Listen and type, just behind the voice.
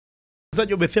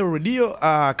Zajo Bethel Radio,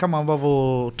 kama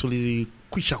ambavyo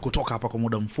tulikwisha kutoka hapa kwa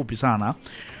muda mfupi sana,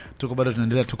 tuko bado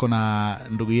tunaendelea, tuko na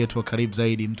ndugu yetu wa karibu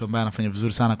zaidi, mtu ambaye anafanya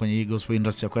vizuri sana kwenye hii gospel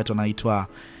industry kwetu, anaitwa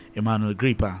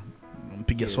Gripa.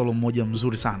 Mpiga solo mmoja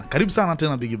mzuri sana. Karibu sana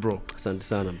tena Big Bro. Asante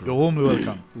sana bro. You're warmly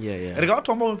welcome. Yeah. Katika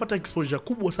watu ambao wamepata exposure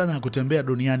kubwa sana ya kutembea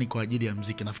duniani kwa ajili ya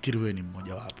muziki, nafikiri wewe ni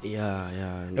mmoja wapo. Yeah.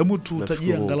 Hebu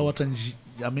tutajie angalau hata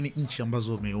nchi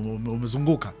ambazo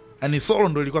umezunguka. Yaani solo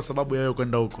ndio ilikuwa sababu ya wewe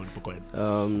kwenda huko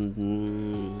ulipokwenda.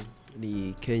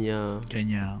 Ni Kenya,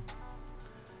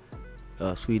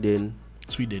 Sweden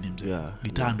mzee. Yeah.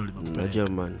 Litando limepeleka.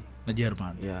 Na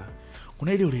German. Yeah.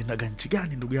 Kuna ile uliendaga nchi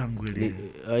gani ndugu yangu ile?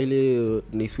 Ile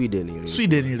ni Sweden ile.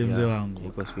 Sweden ile mzee wangu.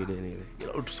 Niko Sweden ile.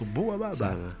 Ila utusumbua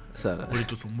baba. Sana.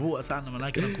 Ulitusumbua sana, maana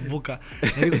yake nakumbuka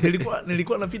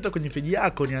nilikuwa napita kwenye page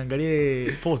yako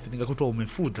niangalie post nikakuta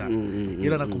umefuta.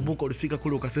 Ila nakumbuka ulifika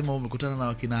kule ukasema umekutana na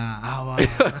wakina hawa.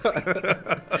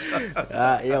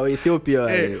 Ya Ethiopia.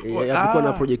 Tulikuwa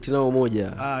na project nao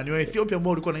moja. Ni wa Ethiopia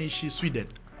ambao walikuwa naishi Sweden.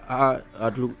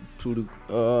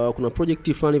 Kuna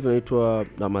project fulani inaitwa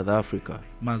Mother Africa.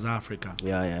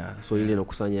 Yeah. So ile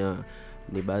inakusanya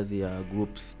ni baadhi ya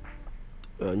groups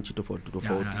nchi tofauti.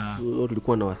 So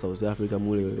tulikuwa na wa South Africa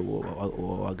mule,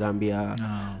 wa Gambia,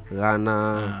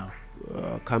 Ghana,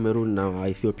 Cameroon na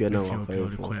Ethiopia na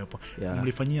walikuwa hapo.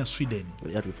 Mlifanyia Sweden.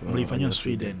 Mlifanyia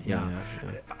Sweden. Yeah.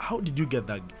 How did you get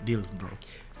that deal, bro?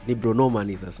 Ni Bro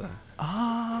Norman sasa.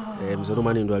 Mzee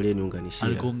Norman ndo aliyeniunganishia.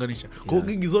 Alikuunganisha. Kwa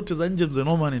gigi zote za nje Mzee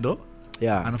Norman ndo?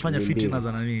 Yeah. Anafanya fitina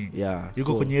za nani? Yeah.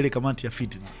 Yuko kwenye ile kamati ya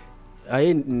fitina.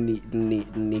 Yeye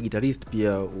ni guitarist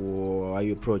pia wa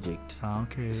hiyo project.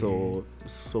 Okay.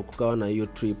 So kukawa na hiyo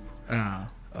trip.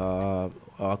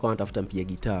 Wakawa wanatafuta mpiga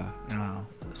gitaa.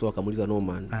 So akamuuliza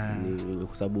Norman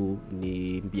kwa sababu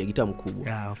ni mpiga gitaa mkubwa.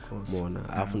 Yeah, of course. Umeona?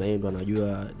 Alafu na yeye ndo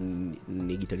anajua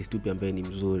ni guitarist yupi ambaye ni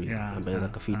mzuri, ambaye anaweza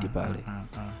kafiti pale.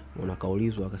 Unaona,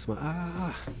 kaulizwa akasema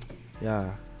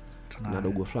na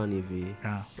dogo fulani hivi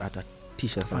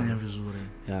atatisha sana. Fanya vizuri.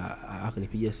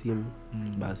 Akanipigia simu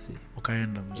basi.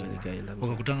 Ukaenda mzee.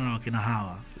 Ukakutana na wakina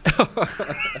hawa.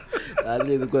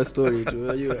 Lazima zikuwa story tu,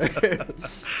 unajua.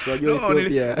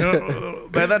 Ethiopia.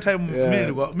 By that time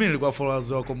mimi nilikuwa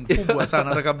followers wako mkubwa sana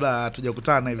hata kabla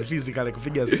hatujakutana hivi physically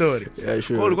kupiga story.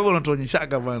 Wewe ulikuwa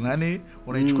unatuonyeshaga bwana, yani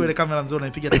unaichukua ile kamera mzee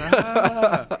unaipiga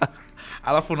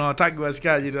alafu unawatag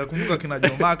washikaji. Nakumbuka kina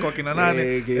Jomako kina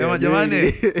nane.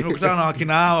 Jamani nimekutana na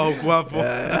wakina hawa huko hapo.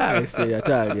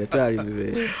 Hatari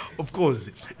mzee. Of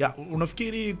course.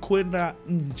 Unafikiri kwenda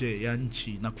nje ya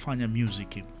nchi na kufanya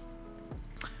music,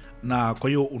 na kwa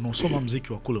hiyo unaosoma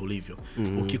muziki wa kule ulivyo,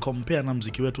 ukicompare na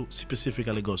muziki wetu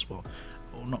specifically gospel,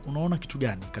 unaona kitu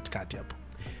gani katikati hapo?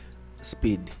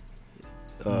 Speed.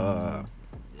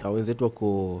 Wenzetu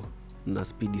wako na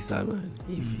speed sana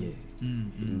hivi.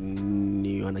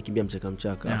 Ni wanakimbia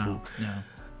mchaka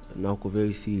na uko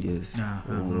very serious.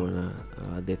 Unaona,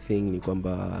 the thing ni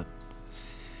kwamba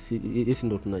sisi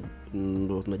ndo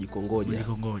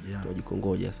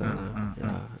tunajikongoja sana.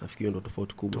 Nafikiri ndo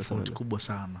tofauti kubwa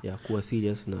sana. Kuwa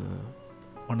serious na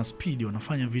wana speed,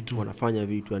 wanafanya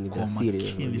vitu yani the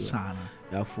serious sana.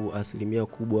 Alafu asilimia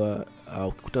kubwa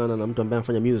ukikutana na mtu ambaye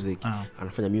anafanya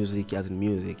anafanya music as in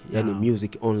music, yani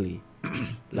music only.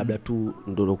 Labda tu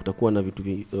ndo kutakuwa na vitu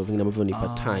vingine ambavyo ni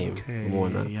part time,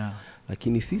 umeona.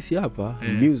 Lakini sisi hapa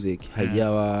music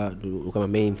haijawa kama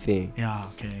main thing.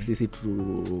 Sisi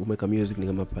tumeka music ni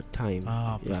kama part time.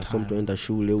 So mtu anaenda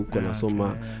shule huko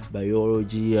anasoma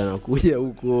biology, anakuja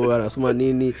huko anasoma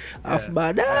nini, afu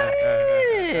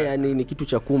baadaye yani ni kitu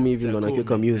cha 10 hivi ndo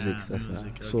anakiweka music sasa.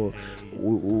 So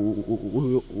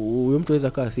huyo mtu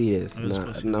anaweza kaa serious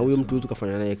na huyo mtu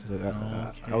tukafanya naye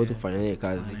hawezi kufanya naye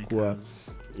kazi kwa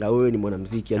na wewe ni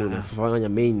mwanamuziki, yani unafanya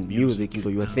main music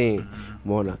ndio your thing,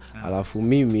 umeona. Alafu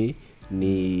mimi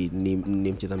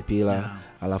ni mcheza mpira,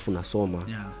 alafu nasoma,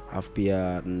 alafu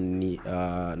pia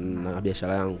na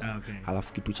biashara yangu.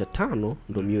 Alafu kitu cha 5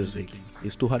 ndio music.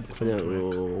 It's too hard kufanya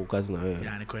kazi na wewe.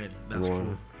 Yani kweli, that's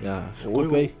true.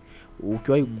 Okay.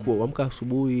 Ukiwahi kuamka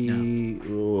asubuhi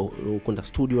kwenda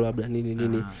studio labda nini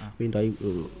mimi ndio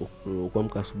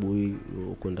kuamka asubuhi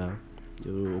kwenda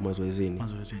mazoezini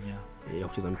ya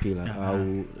kucheza mpira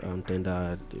au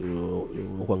nitaenda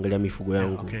kuangalia mifugo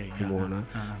yangu, umeona.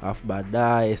 Alafu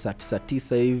baadaye saa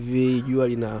 9 hivi jua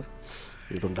lina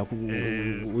ndo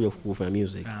nitakuja kufanya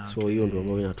music. So hiyo ndio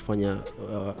ambayo inatufanya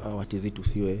watizitu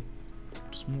siwe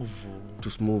too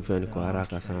smooth yani kwa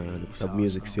haraka sana, kwa sababu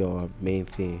music sio our main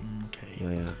thing.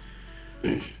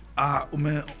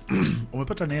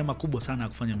 Umepata neema kubwa sana ya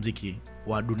kufanya muziki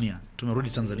wa dunia. Tumerudi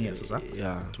Tanzania sasa.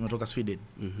 Tumetoka Sweden.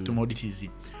 Tumerudi TZ.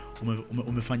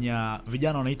 Umefanya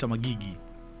vijana wanaita magigi.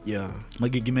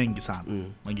 Magigi mengi sana.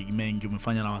 Magigi mengi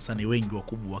umefanya na wasanii wengi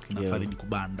wakubwa kina Farid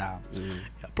Kubanda.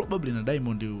 Probably na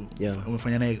Diamond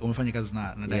umefanya kazi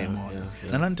na Diamond.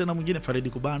 Na nani tena mwingine? Farid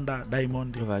Kubanda,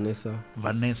 Diamond,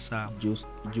 Vanessa,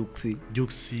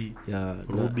 Juxi,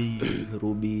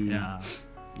 Ruby.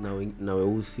 Na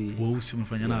Weusi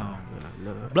umefanya nao.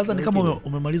 Blaza ni kama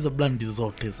umemaliza brand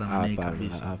zote sana ni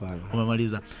kabisa.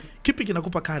 Umemaliza. Kipi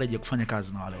kinakupa courage ya kufanya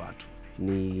kazi na wale watu?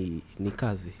 Ni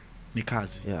kazi. Ni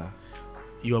kazi.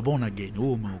 You are born again.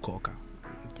 Wewe umeokoka.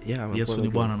 Yesu ni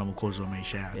Bwana na Mwokozi wa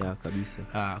maisha yako.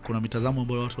 Kabisa. Kuna mitazamo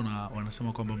ambayo watu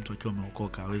wanasema kwamba mtu akiwa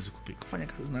ameokoka hawezi kufanya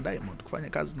kazi na Diamond, kufanya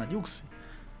kazi na Juxi.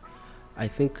 I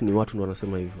think ni watu ndio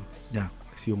wanasema hivyo.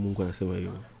 Sio Mungu anasema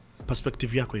hivyo.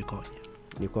 Perspective yako ikoje?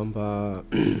 Ni kwamba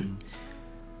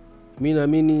mimi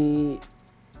naamini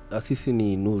sisi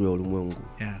ni nuru ya ulimwengu.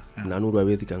 Na nuru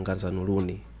haiwezi kuangaza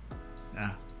nuruni.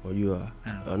 Unajua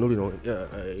nuru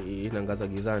inaangaza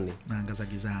gizani.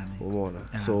 Umeona?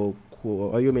 So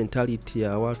kwa hiyo mentality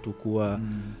ya watu kuwa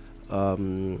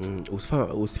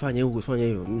usifanye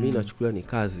hiyo mimi nachukulia ni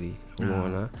kazi.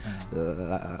 Umeona?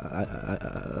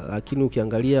 Lakini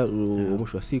ukiangalia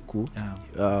mwisho wa siku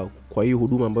kwa hiyo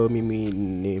huduma ambayo mimi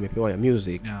nimepewa ya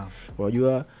music,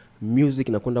 unajua music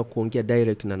inakwenda kuongea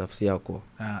direct na nafsi yako.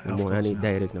 Yaani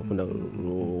direct inakwenda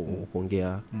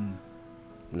kuongea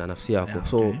na nafsi yako.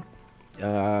 So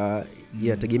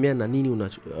inategemea na nini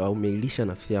umeilisha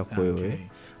nafsi yako wewe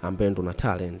ambaye ndo na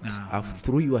talent.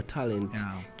 Through your talent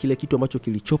kile kitu ambacho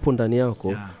kilichopo ndani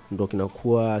yako ndo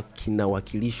kinakuwa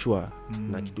kinawakilishwa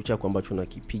na kitu chako ambacho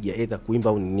unakipiga, either kuimba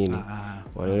au nini.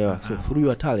 Unaelewa? So through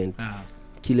your talent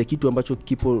kile kitu ambacho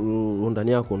kipo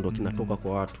ndani yako ndo kinatoka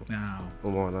kwa watu.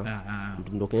 Umeona?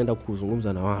 Ndo kinaenda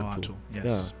kuzungumza na watu.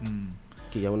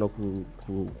 Kiaona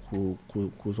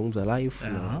kuzungumza live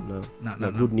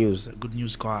na good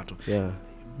news kwa watu.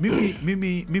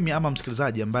 Mimi ama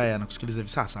msikilizaji ambaye anakusikiliza hivi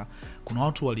sasa, kuna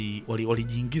watu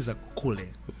walijiingiza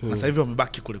kule. Na sasa hivi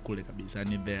wamebaki kule kabisa.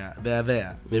 Yani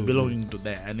they belonging to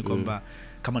there. Yani kwamba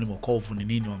kama ni wokovu ni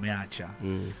nini wameacha.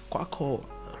 Kwako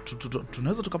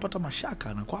tunaweza tukapata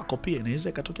mashaka, na kwako pia inaweza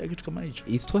ikatokea kitu kama hicho.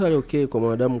 It's totally okay kwa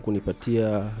mwanadamu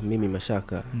kunipatia mimi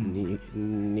mashaka.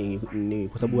 Ni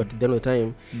kwa sababu at the end of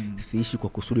time siishi kwa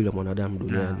kusudi la mwanadamu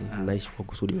duniani, naishi kwa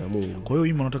kusudi la Mungu. Kwa hiyo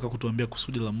hii unataka kutuambia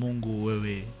kusudi la Mungu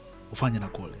wewe ufanye na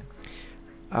kule?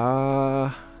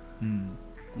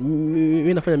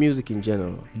 Mimi nafanya music in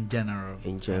general.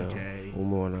 Okay.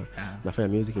 Umeona? Nafanya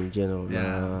music in general.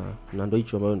 Na ndio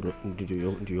hicho ambayo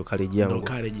ndio courage yangu. Ndio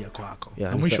courage yako kwako.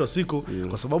 Na mwisho wa siku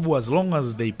kwa sababu as long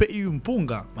as they pay you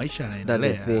mpunga, maisha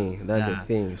yanaendelea. That's the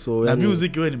thing. So na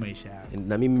music wewe ni maisha yako.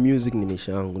 Na mimi music ni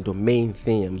maisha yangu, ndio main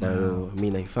thing ambayo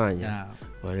mimi naifanya.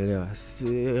 Unaelewa?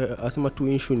 Asema tu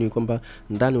issue ni kwamba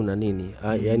ndani una nini?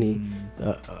 Yaani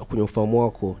kwenye ufahamu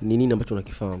wako ni nini ambacho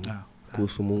unakifahamu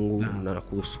kuhusu Mungu na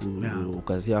kuhusu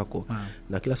kazi yako.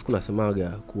 Na kila siku nasemaga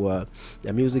kuwa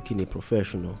ya music ni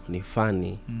professional, ni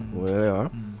funny.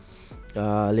 Unaelewa?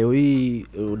 Leo hii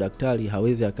daktari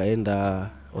hawezi akaenda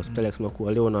hospitali akisema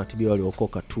kuwa leo nawatibia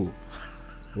waliokoka tu.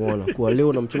 Unaona? Kuwa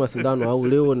leo namchoma sindano au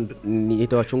leo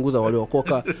nitawachunguza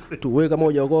waliokoka tu. Wewe kama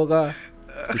hujaokoka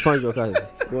sifanye kazi.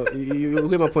 You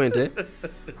get my point, eh?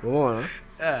 Unaona?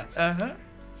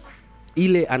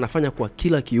 Ile anafanya kwa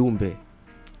kila kiumbe.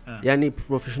 Yani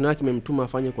professional yake imemtuma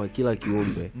afanye kwa kila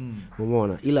kiumbe.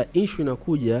 Umeona? Ila issue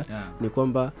inakuja ni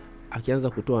kwamba akianza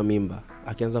kutoa mimba,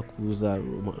 akianza kuuza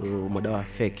madawa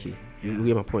fake, you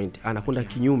get my point, anakwenda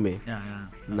kinyume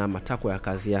na matakwa ya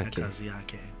kazi yake.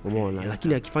 Umeona?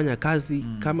 Lakini akifanya kazi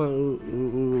kama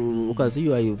kazi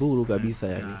hiyo haidhuru kabisa,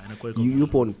 yani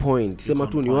yupo on point. Sema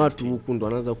tu ni watu huku ndo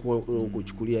anaanza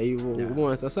kuchukulia hivyo.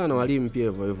 Umeona? Sasa na walimu pia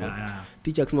hivyo.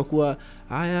 Teacher akisema kuwa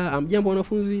haya amjambo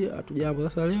wanafunzi, hatujambo.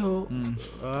 Sasa leo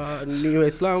ni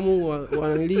Waislamu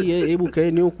wananilie, hebu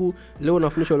kaeni huku, leo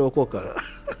nafundisha waliokoka.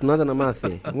 Tunaanza na math.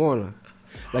 Umeona?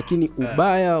 Lakini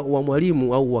ubaya wa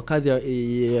mwalimu au wa kazi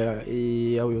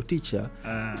ya huyo teacher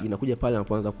inakuja pale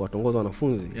anapoanza kuwatongoza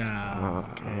wanafunzi,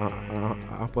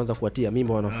 anapoanza kuwatia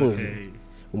mimba wanafunzi.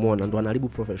 Umeona? Ndo anaharibu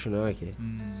professional yake.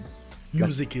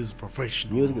 Music is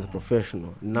professional.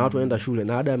 Na watu waenda shule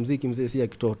na ada ya muziki mzee si ya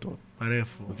kitoto.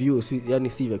 Marefu. Yani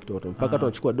si vya kitoto. Mpaka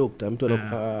tunachukua doctor, mtu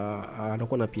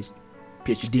anakuwa na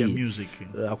PhD ya music.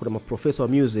 Kuna maprofessor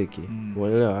wa music.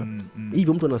 Unaelewa?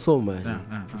 Hivyo mtu anasoma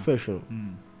professional.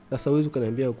 Sasa huwezi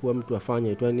kuniambia kuwa mtu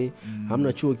afanye tu, yani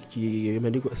hamna chuo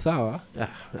kimeandikwa sawa.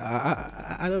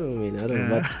 I don't know,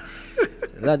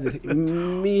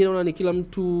 mimi naona ni kila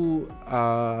mtu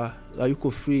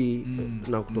yuko free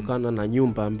na kutokana na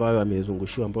nyumba ambayo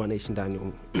amezungushiwa, ambayo anaishi ndani.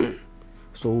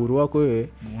 So uhuru wako wewe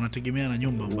unategemea na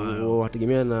nyumba ambayo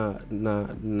unategemea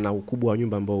na ukubwa wa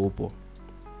nyumba ambao upo.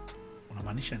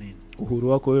 Unamaanisha nini? Uhuru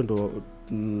wako wewe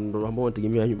ndo ambao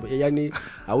unategemea nyumba. Yaani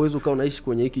hauwezi ukawa unaishi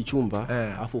kwenye hiki chumba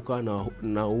afu ukawa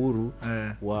na uhuru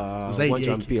wa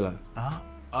uwanja wa mpira.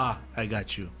 I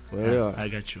got you. I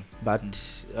got you. But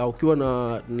ukiwa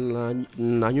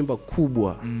na nyumba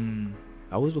kubwa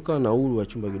hauwezi ukawa na uhuru wa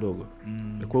chumba kidogo.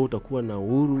 Kwa hiyo utakuwa na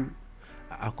uhuru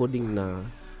according na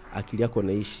akili yako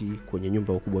naishi kwenye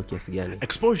nyumba kubwa kiasi gani.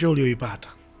 Exposure uliyoipata.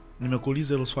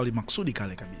 Nimekuuliza hilo swali maksudi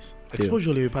kale kabisa.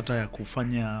 Exposure uliyoipata ya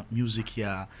kufanya music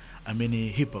ya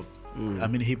hip hop,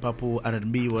 hip hop,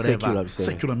 R&B, whatever,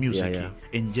 secular music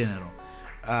in general.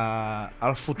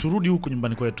 Alafu turudi huko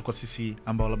nyumbani kwetu kwa sisi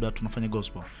ambao labda tunafanya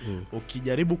gospel.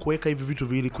 Ukijaribu kuweka hivi vitu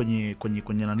viwili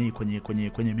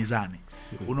kwenye mizani,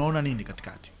 unaona nini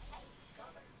katikati?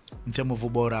 Mtemo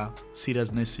bora,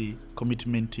 seriousness,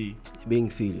 commitment, being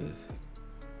serious.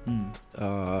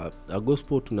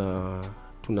 Gospel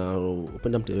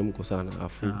tunapenda mteremko sana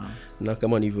afu na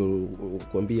kama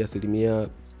nilivyokuambia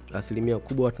asilimia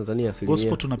kubwa wa Tanzania asilimia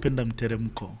gospel tunapenda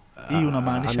mteremko. Hii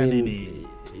unamaanisha nini?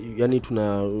 Yani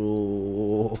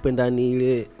tunapenda ni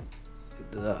ile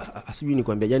asijui ni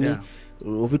kwambia yani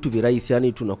vitu virahisi,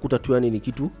 yani tunakuta tu yani ni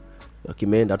kitu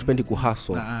kimeenda, tupendi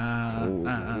kuhustle.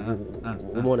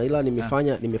 Umeona, ila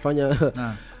nimefanya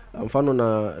mfano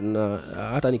na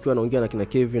hata nikiwa naongea na kina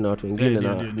Kevin na watu wengine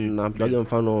na mpiga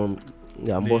mfano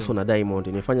ya Mbosso na Diamond.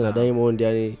 Nimefanya na Diamond,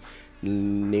 yani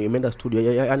nimeenda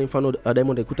studio, yani mfano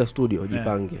Diamond alikuta studio,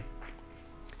 jipange.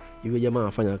 Yule jamaa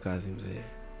anafanya kazi mzee.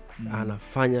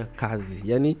 Anafanya kazi.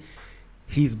 Yani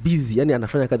he's busy, yani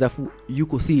anafanya kazi afu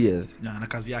yuko serious. Na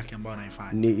kazi yake ambayo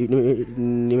anaifanya.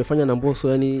 Nimefanya na Mbosso,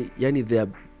 yani they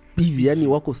are busy, yani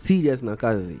wako serious na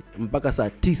kazi. Mpaka saa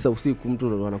 9 usiku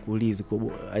mtu anakuuliza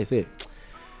I say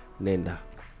nenda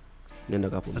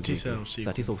kapo saa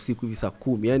 9 usiku hivi saa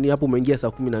 10, yani hapo umeingia saa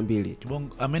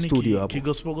 12 studio hapo.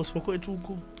 Gospel kwetu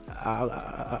huko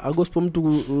gospel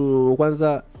mtu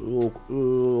kwanza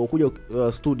kuja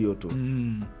studio tu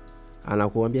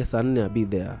anakuambia saa 4 be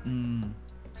there.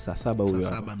 Saa 7 huyo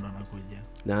saa 7 ndo anakuja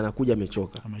na anakuja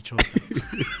amechoka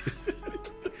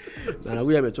na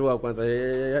anakuja amechoka kwanza.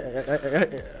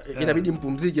 Inabidi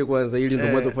mpumzike kwanza ili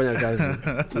ndio mwanzo kufanya kazi.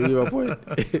 Hiyo point.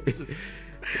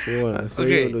 So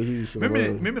okay.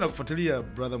 Mimi nakufuatilia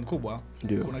brother mkubwa.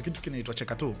 Ndiyo. Kuna kitu kinaitwa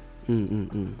Cheka Tu.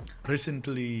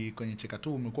 Recently kwenye Cheka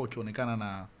Tu umekuwa ukionekana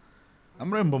na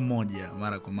mrembo mmoja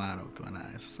mara kwa mara ukiwa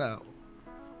naye. Sasa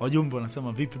wajumbe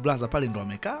wanasema vipi brother pale ndo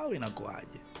amekaa au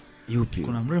inakuaje? Yupi?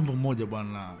 Kuna mrembo mmoja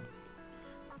bwana.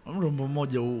 Mrembo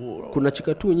mmoja kuna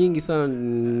Cheka Tu nyingi sana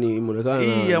ni muonekana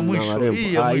na marembo.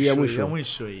 Ya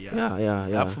mwisho. Yeah.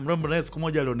 Alafu mrembo naye siku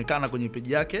moja alionekana kwenye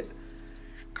page yake.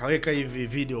 Kaweka hivi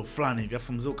video fulani hivi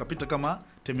afu mzee ukapita kama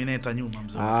Terminator nyuma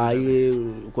mzee. Ile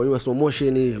kwa nyuma slow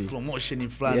motion hivi. Slow motion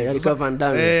fulani. Yani kama Van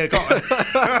Damme.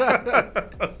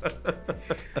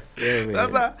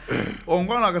 Sasa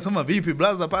ongwana akasema vipi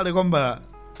brother pale kwamba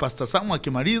Pastor Samu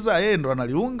akimaliza yeye ndo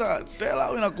analiunga tela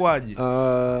au inakuaje?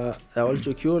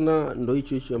 Walichokiona ndo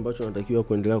hicho ambacho natakiwa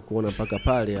kuendelea kuona mpaka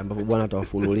pale ambapo Bwana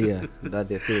atawafunulia that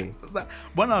the thing.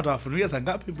 Bwana atawafunulia saa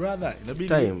ngapi brother?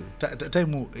 Inabidi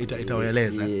time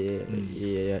itawaeleza.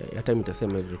 Yeah, time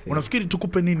itasema everything. Unafikiri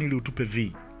tukupe nini ili utupe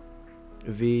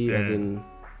V as in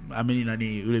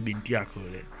nani yule binti yako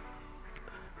yule?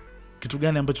 Kitu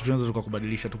gani ambacho tunaweza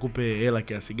tukakubadilisha? Tukupe hela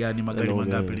kiasi gani, magari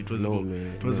mangapi ili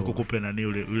tuweze kukupe nani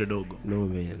yule dogo? No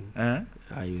man.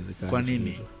 Kwa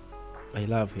nini? I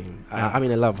love him.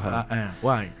 I love her.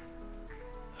 Why?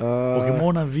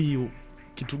 Ukimwona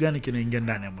kitu gani kinaingia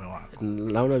ndani ya moyo wako?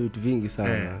 Naona vitu vingi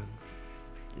sana.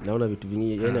 Naona vitu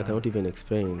vingi, yani I cannot even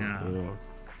explain, you know.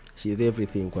 She is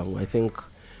everything kwangu. I think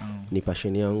ni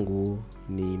passion yangu,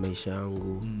 ni maisha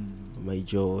yangu, my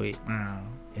joy.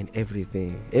 And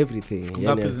everything.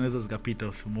 Ngapi zinaweza zikapita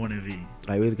usimuone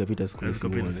haiwezi kapita siku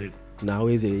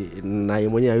na yeye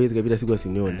mwenyewe hawezi kapita siku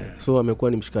asinione. So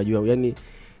amekuwa ni mshikaji wangu, yani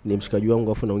ni mshikaji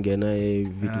wangu afu naongea naye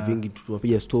vitu vingi,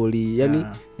 tunapiga story, yani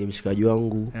ni mshikaji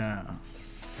wangu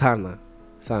sana.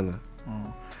 Sana.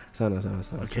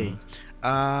 Okay.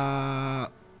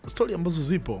 Story ambazo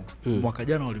zipo mwaka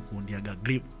jana walikuundiaga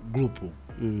group.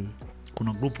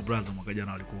 Kuna group brother mwaka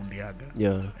jana walikuundiaga.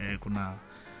 Kuna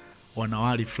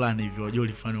wanawali fulani hivi,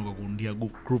 wajoli fulani wakakuundia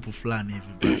group fulani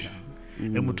hivi.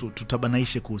 Hebu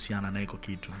tutabanaishe kuhusiana na hiko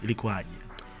kitu. Ilikuwaje?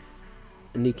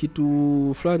 Ni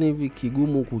kitu fulani hivi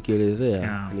kigumu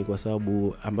kukielezea. Ni kwa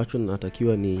sababu ambacho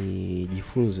natakiwa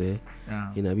nijifunze,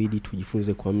 inabidi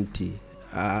tujifunze kwa mti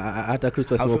hata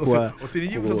Kristo asema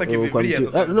usinijibu sasa kibiblia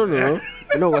sasa.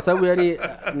 No, kwa sababu yani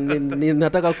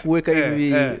nataka kuweka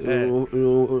hivi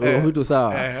vitu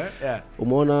sawa.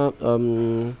 Umeona,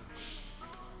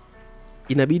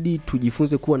 inabidi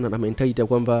tujifunze kuwa na mentality ya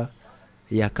kwamba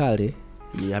ya kale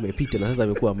yamepita na sasa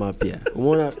yamekuwa mapya.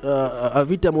 Umeona,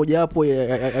 vita moja hapo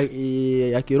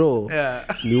ya kiroho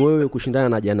ni wewe kushindana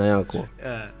na jana yako.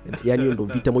 Yani ndio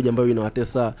vita moja ambayo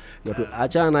inawatesa.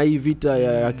 Achana na hii vita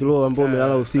ya kiroho ambayo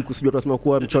umelala usiku, sijui tunasema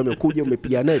kuwa mchao umekuja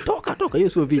umepiga naye toka. Hiyo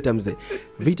sio vita mzee.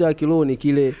 Vita ya kiroho ni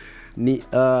kile ni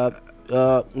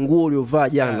nguo uliovaa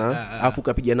jana afu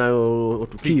kapiga nayo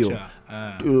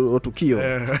tukio.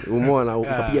 Umeona,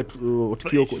 ukapiga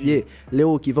tukio. Je,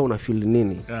 leo ukivaa una feel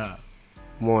nini?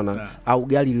 Umeona, au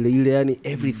gari ile yani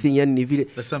everything yani ni vile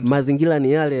mazingira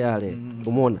ni yale.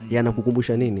 Umeona,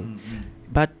 yanakukumbusha nini?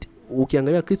 But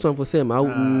ukiangalia Kristo anavyosema au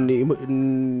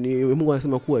Mungu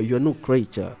anasema kuwa you are no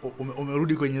creature.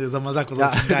 Umerudi kwenye zama zako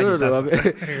za utungaji sasa.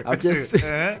 I'm just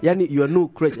yani you are no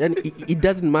creature. Yani it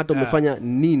doesn't matter umefanya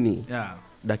nini.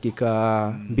 Dakika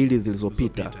 2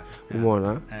 zilizopita.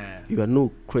 Umeona, you are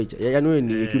no creature. Yani wewe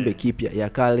ni kiumbe kipya, ya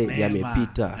kale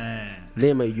yamepita.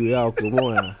 Neema juu yako.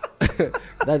 Umeona.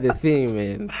 That's the thing,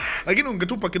 man. Lakini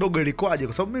ungetupa kidogo ilikwaje,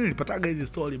 kwa sababu mimi nilipataga hizi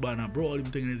story bana, bro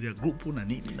alimtengenezea group na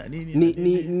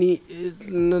nini.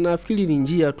 Nafikiri ni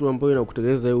njia tu ambayo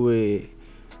inakutengeneza uwe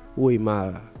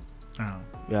imara.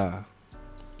 Yeah.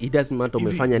 It doesn't matter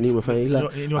umefanya nini, umefanya ila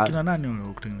ni wakina nani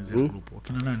wale kutengenezea group?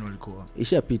 Wakina nani walikuwa?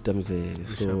 Ishapita mzee.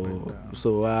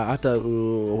 So hata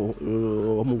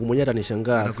Mungu mwenyewe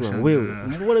atanishangaa sana. Wewe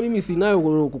mbona mimi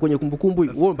sinayo kwenye kumbukumbu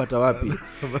wewe unapata wapi?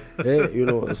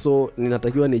 So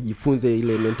ninatakiwa nijifunze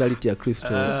ile mentality ya Kristo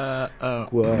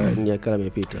kwa nyakala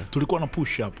imepita. Tulikuwa na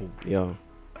push hapo. Yeah.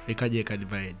 Ikaje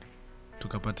divide.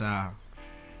 Tukapata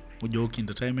Ujoki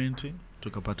Entertainment,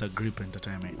 tukapata Gripa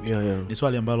Entertainment. Ni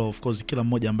swali ambalo of course kila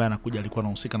mmoja ambaye anakuja alikuwa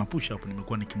anahusika na push up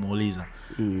nimekuwa nikimuuliza.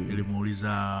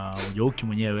 Nilimuuliza Ujoki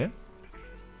mwenyewe,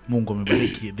 Mungu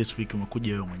amebariki this week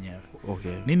umekuja wewe mwenyewe.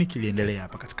 Okay. Nini kiliendelea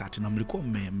hapa katikati na mlikuwa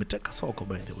mmeteka soko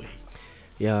by the way?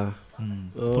 Yeah.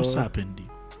 What's happened?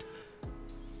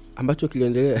 Ambacho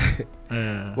kiliendelea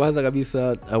kwanza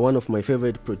kabisa, one of my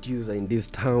favorite producer in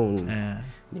this town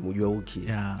ni Mujwauki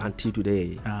until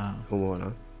today.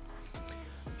 Umeona,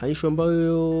 aisho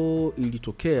ambayo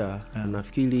ilitokea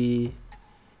nafikiri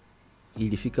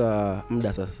ilifika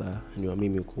muda sasa ni wa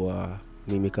mimi kuwa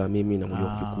mimi na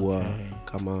Mujwauki kuwa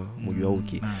kama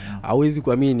Mujwauki. Hawezi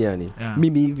kuamini yani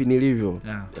mimi hivi nilivyo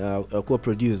kuwa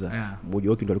producer.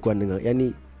 Mujwauki ndo alikuwa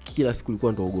yani kila siku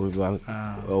ilikuwa ndo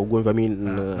ugomvi wa mimi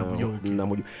na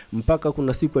Mujwauki, mpaka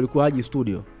kuna siku alikuwa haji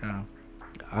studio.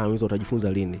 Anaweza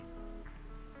utajifunza lini?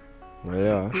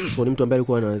 Unaelewa? So ni mtu ambaye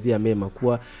alikuwa anaanzia mema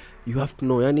kuwa you have to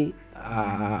know, yani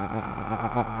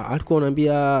alikuwa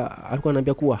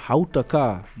ananiambia kuwa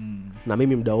hautakaa na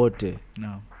mimi muda wote.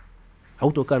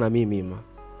 Hautakaa na mimi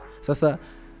sasa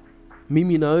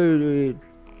mimi na wewe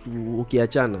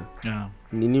ukiachana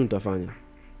ni nini utafanya?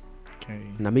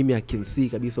 Na mimi I can see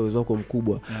kabisa uwezo wako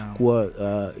mkubwa kuwa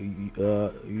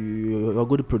you are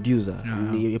good producer.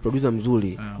 Ni producer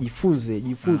mzuri. Jifunze.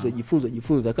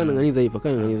 Akanianganiza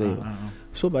hivyo.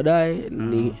 So baadaye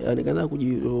nikaanza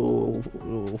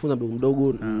kujifunza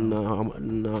mdogo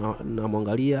na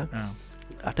mwangalia.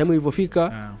 Hata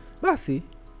ilipofika basi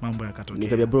mambo yakatokea.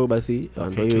 Nikamwambia bro basi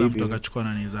ndio hiyo hivi. Tukachukua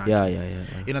nani zake.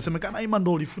 Inasemekana Ima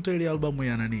ndo ulifuta ile albamu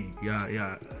ya nani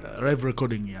ya live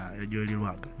recording ya Joel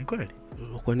Lwaga. Ni kweli?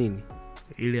 Kwa nini?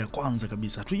 Ile ya kwanza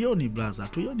kabisa. Tuioni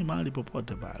brother, tuioni mahali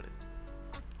popote pale.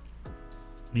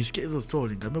 Nisikie hizo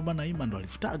story. Nikamwambia bwana Ima ndo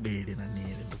alifutaga ile nani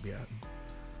ile ndugu yangu.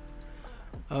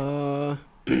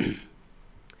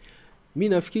 Mimi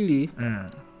nafikiri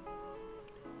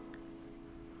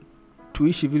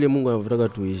tuishi vile Mungu anavyotaka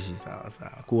tuishi. Sawa.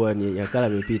 Kuwa ni yakala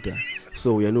imepita.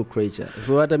 So we are no creature.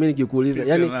 So hata mimi nikikuuliza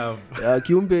yani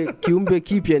kiumbe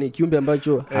kipya ni kiumbe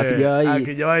ambacho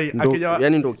hakijawahi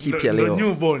yani ndo kipya leo. Ndo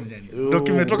newborn yani. Ndo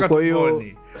kimetoka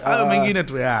tumboni. Hayo mengine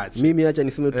tuyaache. Mimi acha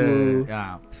niseme tu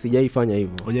sijaifanya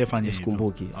hivyo. Hujaifanya hivyo.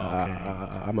 Sikumbuki.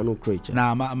 I'm no creature.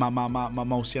 Na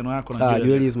mahusiano yako na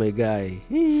Joel is my guy.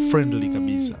 Friendly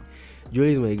kabisa.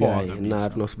 Joel is my guy. Na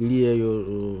tunasubiria hiyo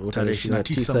tarehe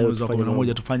 29 mwezi wa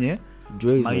 11 tufanye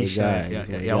maisha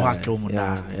ya wake huko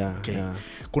ndani.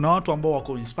 Kuna watu ambao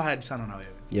wako inspired sana na wewe.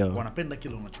 Wanapenda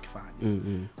kile unachokifanya.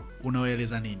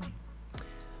 Unawaeleza nini?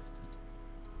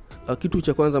 Kitu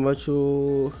cha kwanza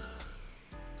ambacho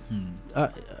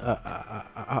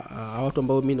watu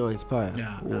ambao mimi na inspire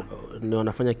ni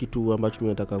wanafanya kitu ambacho mimi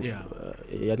nataka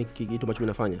yani kitu ambacho mimi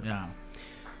nafanya.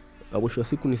 Mwisho wa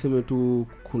siku niseme tu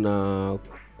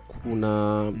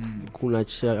kuna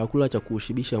chakula cha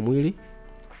kushibisha mwili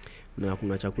na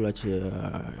kuna chakula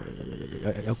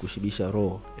ya kushibisha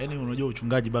roho. Yaani unajua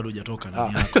uchungaji bado hujatoka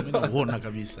ndani yako. Mimi naona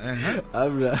kabisa.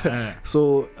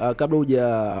 So kabla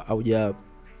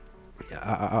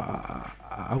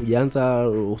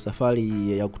hujaanza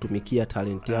safari ya kutumikia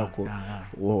talent yako,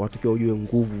 watakiwa ujue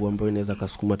nguvu ambayo inaweza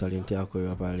kusukuma talent yako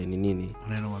hiyo pale ni nini.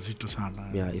 Maneno mazito sana.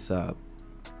 Yeah, it's a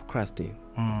Christ.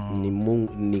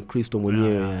 Ni Kristo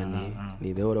mwenyewe, yani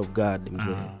ni the word of God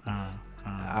mzee.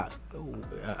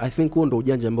 I think huo ndo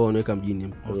ujanja ambao wanaweka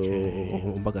mjini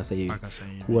mpaka sasa hivi.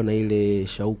 Kuwa na ile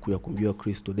shauku ya kumjua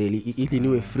Kristo daily ili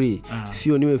niwe free.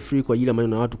 Sio niwe free kwa ajili ya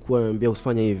maneno ya watu kuwa anambia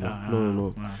usifanye hivyo.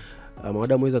 No.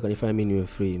 Maadamu waweza kanifanya mimi niwe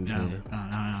free mzee.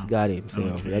 Gari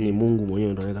mzee. Yaani Mungu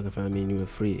mwenyewe ndo anaweza kanifanya mimi niwe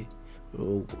free.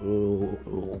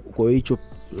 Kwa hiyo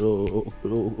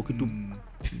kitu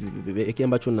kile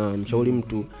ambacho na mshauri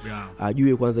mtu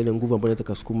ajue kwanza ile nguvu ambayo inaweza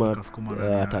kusukuma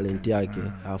talent yake,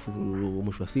 alafu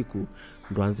mwisho wa siku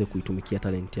ndo aanze kuitumikia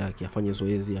talent yake, afanye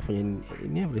zoezi, afanye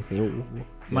everything.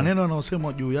 Maneno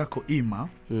yanayosema juu yako Ima,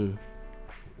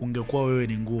 ungekuwa wewe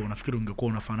ni nguo, nafikiri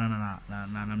ungekuwa unafanana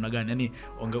na namna gani?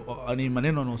 Yaani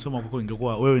maneno yanayosema kwako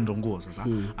ingekuwa wewe ndo nguo sasa.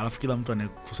 Alafu kila mtu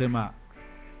anakusema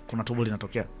kuna trouble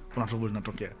inatokea.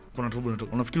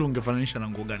 Unafikiri ungefananisha na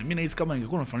nguo gani? Mimi nahisi kama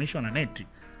ingekuwa unafananishwa na neti.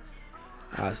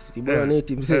 Si bora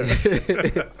neti mzee.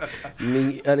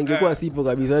 Ningekuwa sipo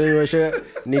kabisa.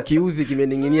 Ni kiuzi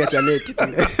kimening'inia cha neti.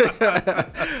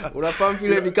 Unafahamu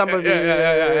vile vikamba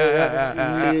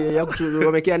ya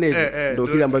kuchomekea neti. Ndio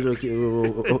kile ambacho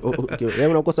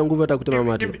yaani unakosa nguvu hata kutema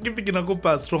mate. Kipi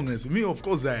kinakupa strongness? Me of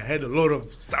course I had a lot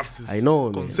of stuff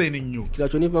concerning you.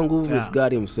 Kinachonipa nguvu is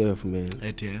God himself, man.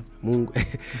 Mungu.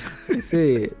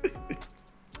 Say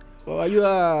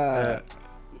wajua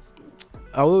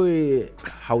wewe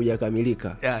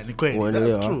haujakamilika. Ni kweli.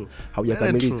 Unaelewa?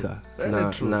 Haujakamilika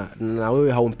na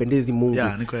wewe haumpendezi Mungu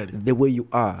the way you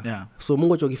are. So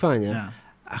Mungu alichokifanya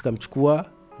akamchukua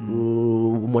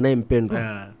mwanae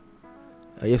mpendwa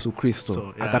Yesu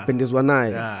Kristo, akapendezwa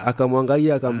naye,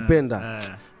 akamwangalia, akampenda,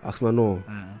 akasema no.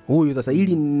 Huyu sasa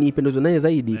ili nipendezwe naye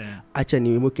zaidi, acha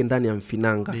nimweke ndani ya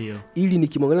mfinanga. Ili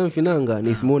nikimwangalia mfinanga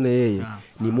nisimuone yeye,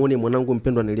 nimuone mwanangu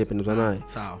mpendwa niliyependezwa naye.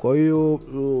 Kwa hiyo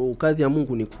kazi ya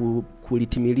Mungu ni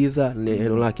kulitimiliza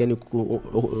neno lake, yani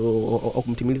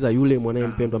kumtimiliza yule mwanae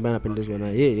mpendwa ambaye anapendezwa na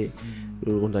yeye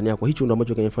ndani yako. Hicho ndo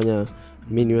ambacho kinafanya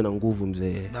mimi niwe na nguvu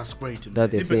mzee. That's great.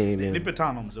 Nipe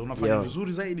tano mzee. Unafanya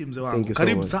vizuri zaidi mzee wangu.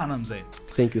 Karibu sana mzee.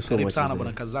 Thank you so much. Karibu sana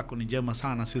bwana, kazi zako ni njema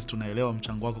sana. Sisi tunaelewa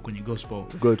mchango wako kwenye gospel.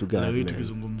 Glory to God. Leo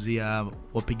tukizungumzia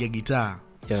wapiga gitaa,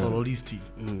 soloisti,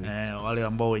 wale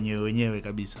ambao wenyewe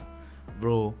kabisa.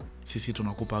 Bro, sisi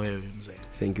tunakupa wewe mzee.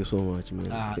 Thank you so much man.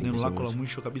 Neno lako la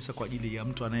mwisho kabisa kwa ajili ya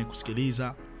mtu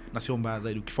anayekusikiliza, na sio mbaya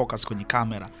zaidi ukifocus kwenye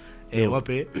kamera.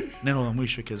 Wape neno la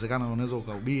mwisho, ikiwezekana unaweza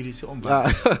ukahubiri, sio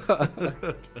mbaya.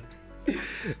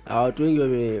 Watu wengi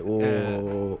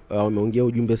wameongea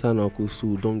ujumbe sana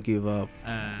kuhusu don't give up,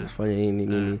 usifanye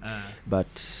nini. But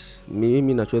mimi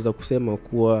ninachoweza kusema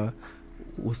kuwa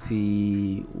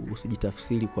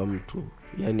usijitafsiri kwa mtu.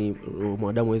 Yaani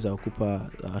mwanadamu anaweza kukupa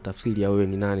tafsiri ya wewe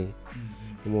ni nani.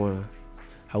 Umeona?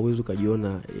 Hauwezi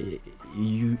kujiona,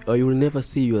 you will never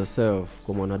see yourself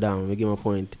kwa mwanadamu. You get my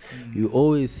point? You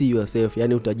always see yourself,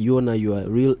 yani utajiona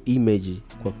your real image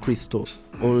kwa Kristo,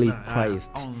 only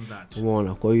Christ.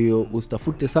 Umeona? Kwa hiyo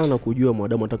usitafute sana kujua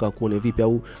mwanadamu anataka kuone vipi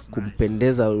au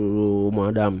kumpendeza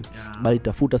mwanadamu, bali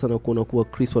tafuta sana kuona kuwa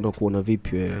Kristo anakuona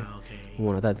vipi wewe.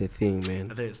 That's the thing, man.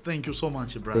 Thank you so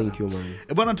much, brother. Thank you, man.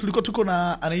 Bwana, tuko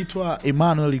na anaitwa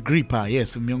Emmanuel Gripa.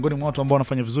 Yes, miongoni mwa watu ambao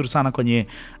wanafanya vizuri sana kwenye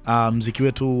muziki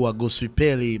wetu wa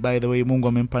gospel. By the way, Mungu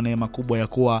amempa neema kubwa ya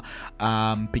kuwa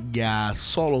mpiga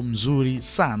solo mzuri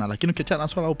sana. Lakini ukiachana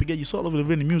swala la upigaji solo, vile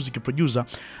vile ni music producer,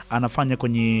 anafanya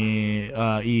kwenye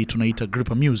hii tunaita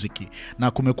Gripa Music.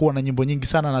 Na kumekuwa na nyimbo nyingi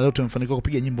sana, na leo tumefanikiwa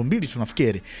kupiga nyimbo mbili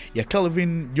tunafikiri. Ya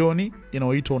Calvin Johnny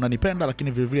inayoitwa Unanipenda,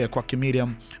 lakini vile vile kwa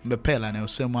Miriam Mbepela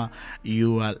anayosema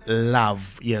your love.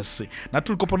 Yes. Na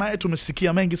tulikopo naye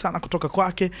tumesikia mengi sana kutoka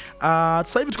kwake.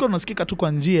 Sasa hivi tulikuwa tunasikika tu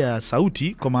kwa njia ya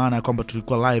sauti, kwa maana ya kwamba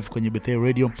tulikuwa live kwenye Bethel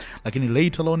Radio, lakini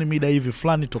later on mida hivi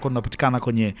fulani tutakuwa tunapatikana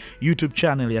kwenye YouTube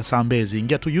channel ya Sambezi.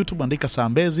 Ingia tu YouTube, andika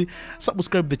Sambezi,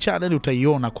 subscribe the channel,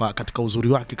 utaiona kwa katika uzuri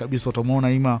wake kabisa.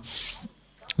 Utamuona Ima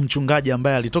mchungaji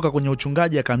ambaye alitoka kwenye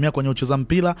uchungaji akahamia kwenye ucheza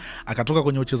mpira, akatoka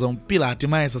kwenye ucheza mpira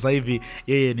hatimaye sasa hivi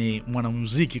yeye ni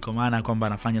mwanamuziki, kwa maana kwamba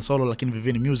anafanya solo lakini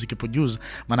vivyo ni music producer,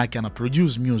 maana yake ana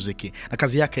produce music na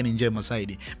kazi yake ni njema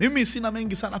zaidi. Mimi sina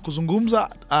mengi sana kuzungumza.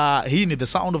 Hii ni The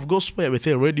Sound of Gospel ya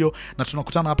Bethel Radio na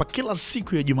tunakutana hapa kila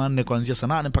siku ya Jumanne kuanzia saa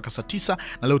 8 mpaka saa 9,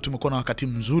 na leo tumekuwa na wakati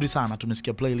mzuri sana.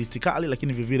 Tumesikia playlist kali,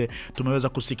 lakini vivyo tumeweza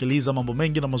kusikiliza mambo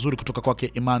mengi na mazuri kutoka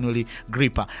kwake Emmanuel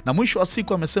Gripa. Na mwisho wa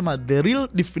siku amesema the real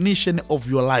definition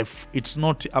of your life, it's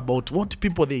not about what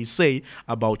people they say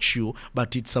about you,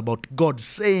 but it's about God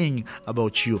saying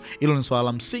about you. Hilo ni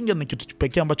swala msingi na kitu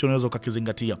pekee ambacho unaweza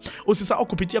ukakizingatia. Usisahau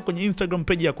kupitia kwenye Instagram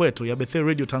page ya kwetu ya Bethel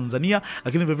Radio Tanzania,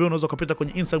 lakini vivyo unaweza kupita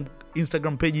kwenye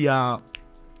Instagram page ya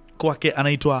kwake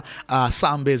anaitwa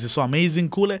Sambezi So Amazing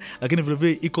kule, lakini vile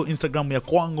vile iko Instagram ya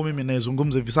kwangu mimi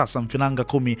ninayezungumza hivi sasa Mfinanga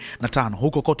 15.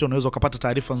 Huko kote unaweza kupata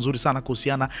taarifa nzuri sana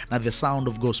kuhusiana na The Sound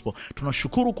of Gospel.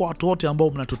 Tunashukuru kwa watu wote ambao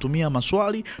mnatutumia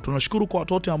maswali, tunashukuru kwa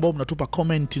watu wote ambao mnatupa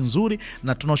comment nzuri,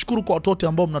 na tunashukuru kwa watu wote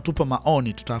ambao mnatupa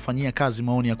maoni. Tutafanyia kazi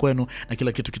maoni ya kwenu na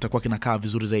kila kitu kitakuwa kinakaa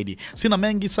vizuri zaidi. Sina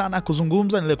mengi sana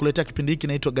kuzungumza, nilikuletea kipindi hiki.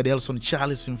 Naitwa Gadielson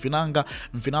Charles Mfinanga.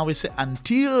 Mfinawe say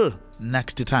until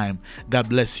next time, God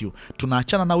bless you.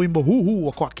 Tunaachana na wimbo huu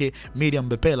wa kwake Miriam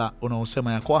Bepela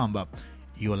unaosema ya kwamba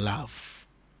your love